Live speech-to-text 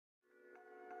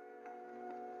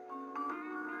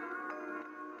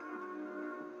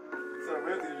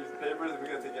we have to use the papers and we're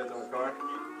gonna take you out to our car.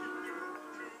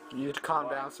 You need to calm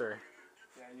down, sir.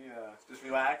 Yeah, you just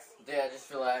relax. Yeah,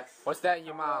 just relax. What's that in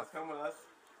your mouth? Come with us.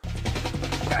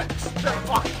 God,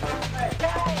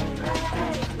 fuck.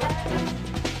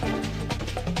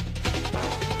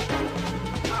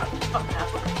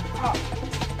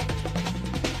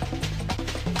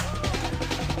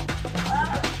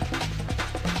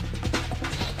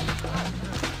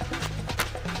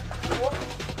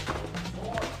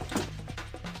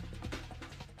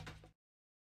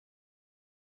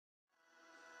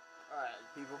 Alright,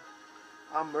 people.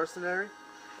 I'm Mercenary.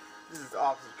 This is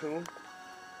Officer Coon.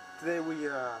 Today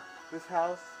this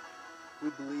house, we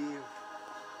believe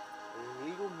an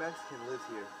illegal Mexican lives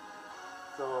here.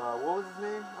 So, what was his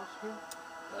name, Officer Coon?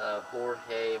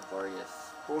 Jorge Vargas.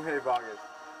 Jorge Vargas.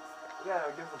 We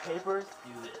gotta give some papers.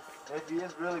 Do this. And if he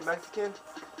is really Mexican,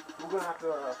 we're gonna have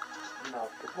to,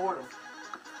 deport him.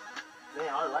 Man,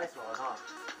 all the lights are on, huh?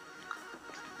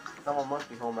 Someone must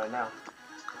be home right now.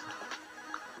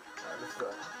 Alright,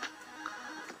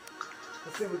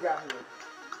 let's see what we got here.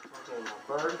 Okay,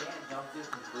 my bird. You can't jump to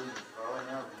conclusions, bro.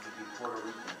 I know you could be Puerto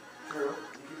Rican. True.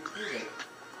 You can be Cuban.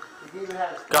 You can even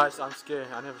have. Guys, I'm scared.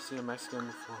 I've never seen a Mexican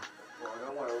before. Well, I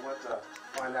don't want to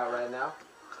find out right now.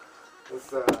 Let's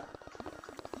see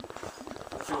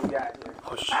what we got here.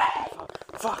 Oh shit!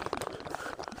 Fuck!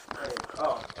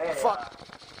 Hey, fuck!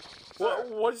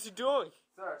 What is he doing?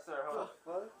 Sir, hold on.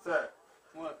 What? Sir.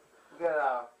 What? We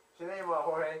got your name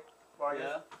Jorge Vargas.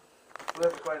 Yeah. We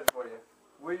have a question for you.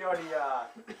 We are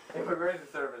the immigration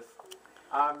service.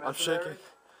 I'm shaking.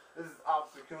 This is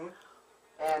Officer Coon,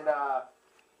 and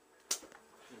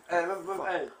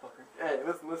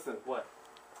listen. What?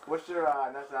 What's your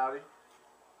nationality?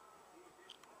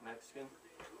 Mexican?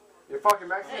 You're fucking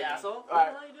Mexican. Hey, asshole. What Alright,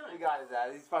 the hell are you doing? we got his ass.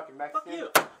 He's fucking Mexican. Fuck you.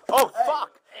 Oh Hey,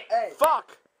 fuck! Hey,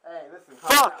 Fuck! Hey, listen.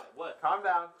 Fuck. Calm down. What? Calm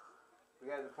down. We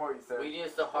gotta deport you, sir. We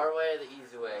use the hard way or the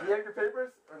easy way. Do you have your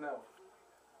papers or no?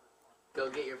 Go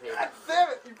get your papers. God damn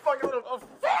it! You fucking little fucking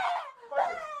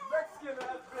Mexican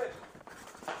ass bitch.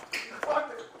 You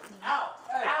fucking. Ow!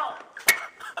 Hey. Ow!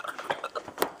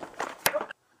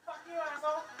 Fuck you,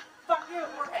 asshole! Fuck you!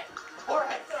 Jorge!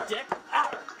 Jorge! Dick! Ow!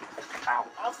 Ow!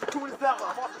 Officer Coon is down.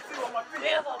 I'm off the field on my feet.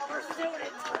 Damn, I'm pursuing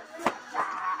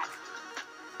it!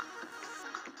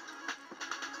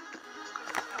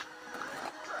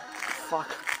 Fuck!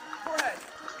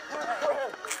 Jorge!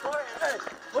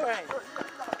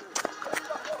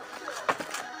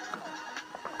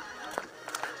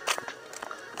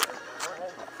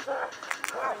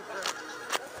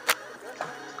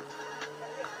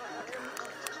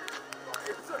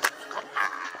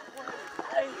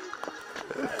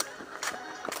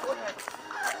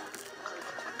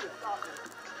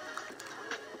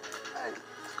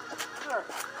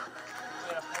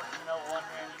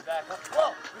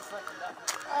 Whoa! You're slicking back.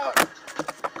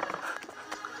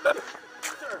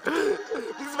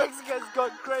 This Mexican's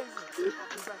going crazy. He's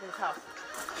back in his house.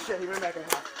 Shit, he ran back in the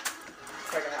house.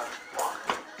 Back in the house.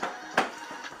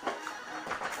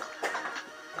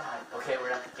 Okay, we're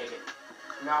gonna have to take it.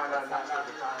 No,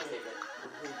 Not take it.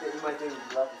 He might think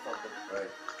he's love or something. Right.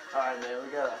 Alright, man,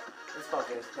 we gotta. This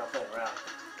fucking is not playing around.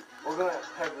 We're gonna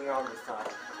heavily arm this time.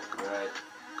 Right.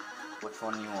 Which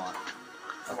one do you want?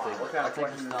 Come on, what kind of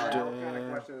question is that? Damn. What kind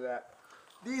of question is that?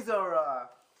 These are,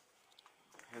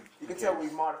 you can tell we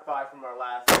modified from our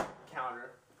last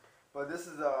counter. But this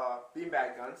is,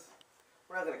 beanbag guns.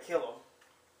 We're not gonna kill them.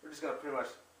 We're just gonna pretty much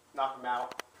knock them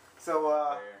out.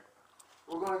 So,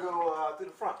 we're gonna go, through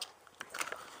the front.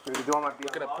 Maybe the door might be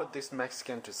I'm gonna unlocked. put this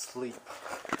Mexican to sleep.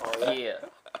 Oh, Yeah.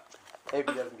 If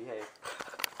he doesn't behave.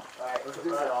 Alright, let's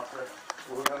do that, officer.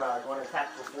 We're gonna go into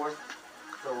tactical force.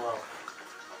 So,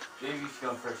 Maybe you should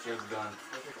go first, shake the gun.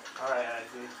 alright, I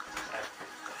see. Alright.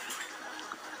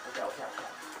 Okay.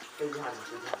 Stay behind me,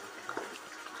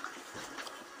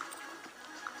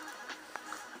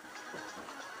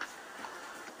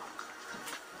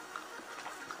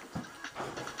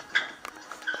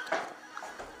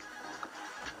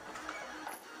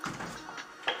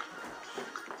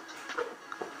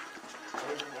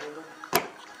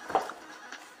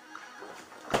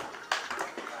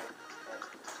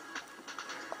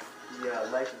 The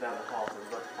lights are down the hall, so we're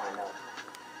about to find out.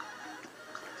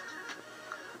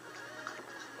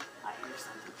 I hear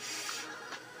something.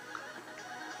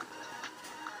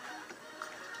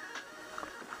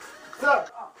 Sir!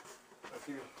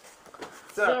 Excuse me.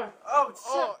 Sir! Oh,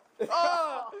 shit!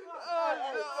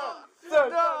 Sir!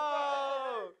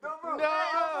 No! Don't move!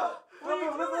 No! Don't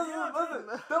move! Listen!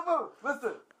 Don't move!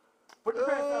 Listen! Put your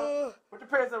pants up. Put your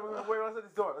pants up. We're gonna wait outside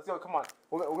this door. Let's go. Come on.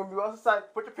 We're gonna be outside.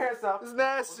 Put your pants up. It's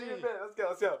nasty. Let's go.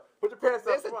 Let's go. Put your pants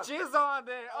up. There's a jizz on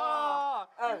there. Oh,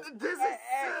 this is sick.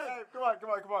 Hey, come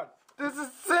on. This is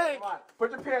sick. Come on.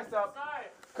 Put your pants up. Sorry.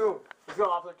 Cool. Let's go,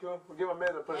 officer. Cool. We'll give him a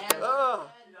minute to put his pants up. Oh.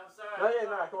 I'm sorry.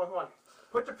 No. Come on.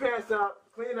 Put your pants up.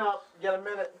 Clean up. You got a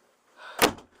minute.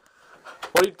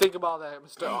 What do you think about that,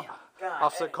 Mr. God,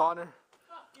 Officer hey. Connor?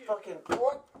 Fucking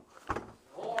what?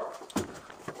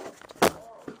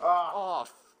 Oh,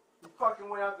 You fucking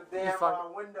went out the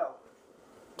damn window.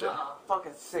 Nah.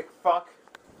 Fucking sick fuck.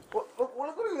 Look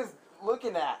at this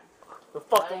looking at. The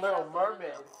fucking Little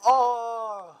Mermaid.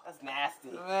 oh, That's nasty.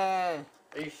 man.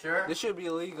 Are you sure? This should be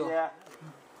illegal. Yeah.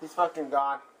 He's fucking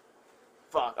gone.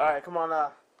 Fuck. Alright, come on,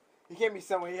 he can't be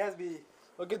somewhere. He has to be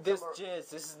Look at this jizz.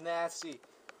 This is nasty.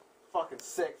 fucking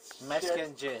sick.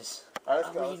 Mexican jizz. Alright,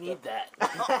 let's go. We need that.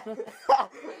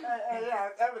 hey, yeah,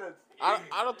 evidence.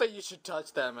 I don't think you should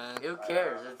touch that, man. Who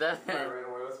cares? Is that? Alright,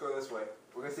 let's go this way.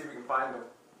 We're gonna see if we can find him.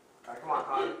 Alright, come on,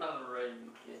 Connor. I'm ready,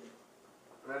 kid.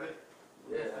 Ready?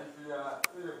 Yeah.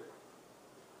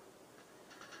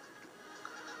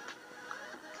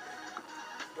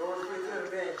 Door's pretty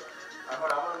good to me.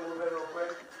 Hold on, I'm gonna move in real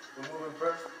quick. We're moving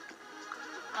first.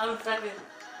 I'm second.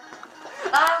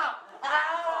 What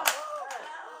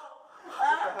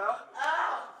the hell?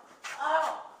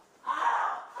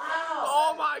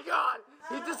 Oh my God!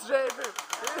 He just raped him.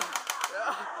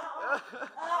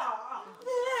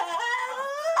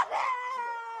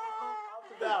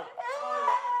 Sit down.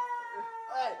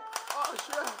 Hey, Oh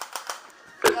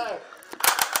shit! hey.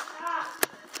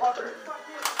 Fucker.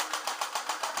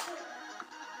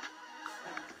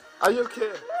 Are you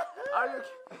okay? Are you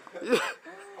okay? Yeah.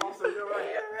 Also, you're right.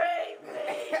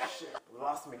 Shit, we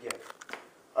lost him again.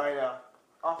 Alright,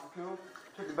 Officer Coon,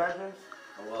 check the bedrooms.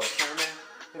 Oh well. Chairman,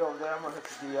 get over there. I'm gonna hit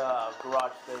the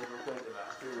garage stage real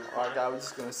quick. Alright, guys, we're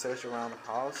just gonna search around the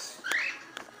house.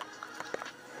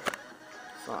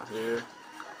 It's not here.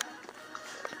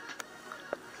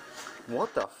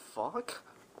 What the fuck?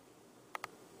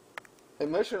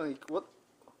 Emotionally, what?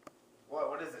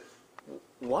 What is it?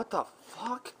 What the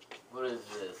fuck? What is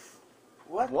this?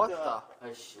 What the?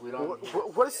 We don't.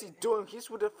 What is he doing? He's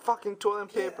with the fucking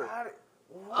toilet paper.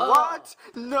 What? What?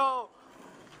 No.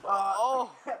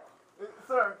 Oh.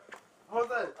 Sir,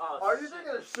 hold on. Oh, Are you shit.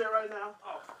 thinking of shit right now?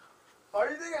 Are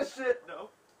you thinking of shit? No.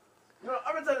 No,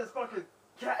 I've been telling this fucking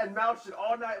cat and mouse shit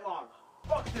all night long.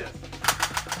 Fuck this.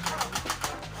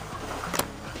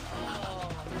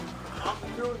 I'm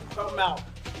doing something out.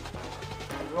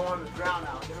 We don't want him to drown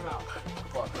now. Get him out.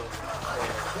 Fuck those.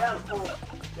 Get out of the pool.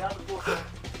 Get out of the pool.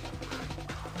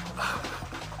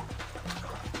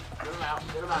 Get him out.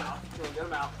 Get him out. Get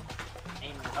him out.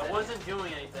 I wasn't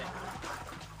doing anything.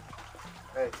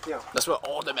 Hey, Thiang. That's what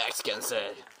all the Mexicans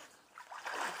said.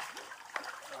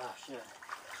 Oh shit.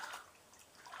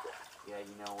 Yeah,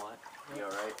 you know what? You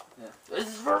alright? Yeah. This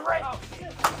is for rape! Oh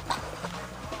shit.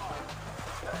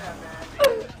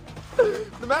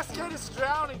 The Mexican is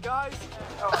drowning, guys.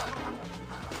 Oh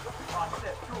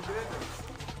shit. Cool, get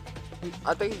in there.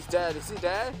 I think he's dead. Is he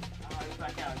dead? He's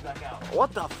back out. He's back out.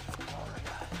 What the?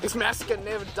 This Mexican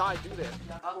never died, do they?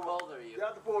 How old are you? Get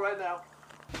out the pool right now.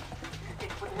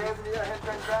 Put your hands in the air, hands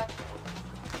behind your back.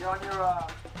 Get on your,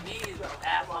 Knees,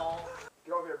 asshole.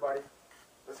 Get over here, buddy.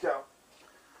 Let's go.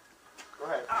 Go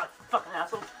ahead. Ah, fucking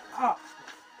asshole.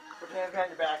 Put your hands behind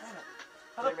your back.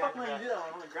 How the fuck am I gonna do that when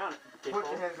I'm on the ground? Put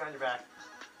your hands behind your back.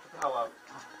 Put the hell up.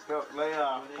 Go, lay,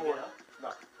 forward. No,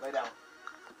 lay down.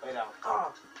 Lay down.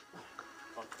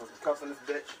 Put some cuffs on this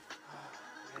bitch.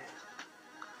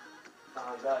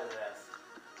 Oh, God, his ass.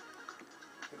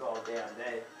 Took all damn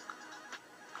day.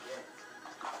 Yeah.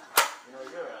 You know,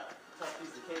 you're a tough piece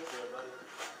of cake there, buddy.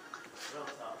 Real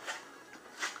tough.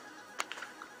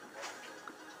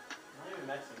 I'm not even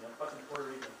Mexican, I'm fucking Puerto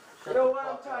Rican. You know what?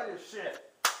 I'm tired of shit.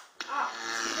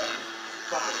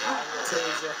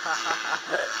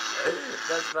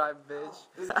 That's right, bitch.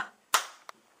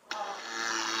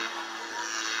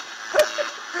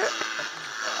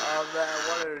 Oh man,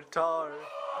 what a retard.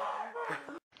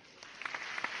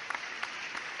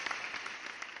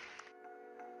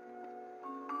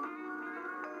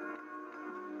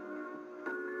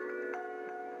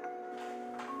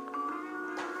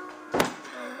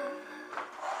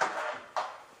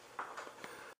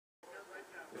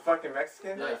 You fucking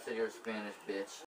Mexican? I said you're a Spanish bitch.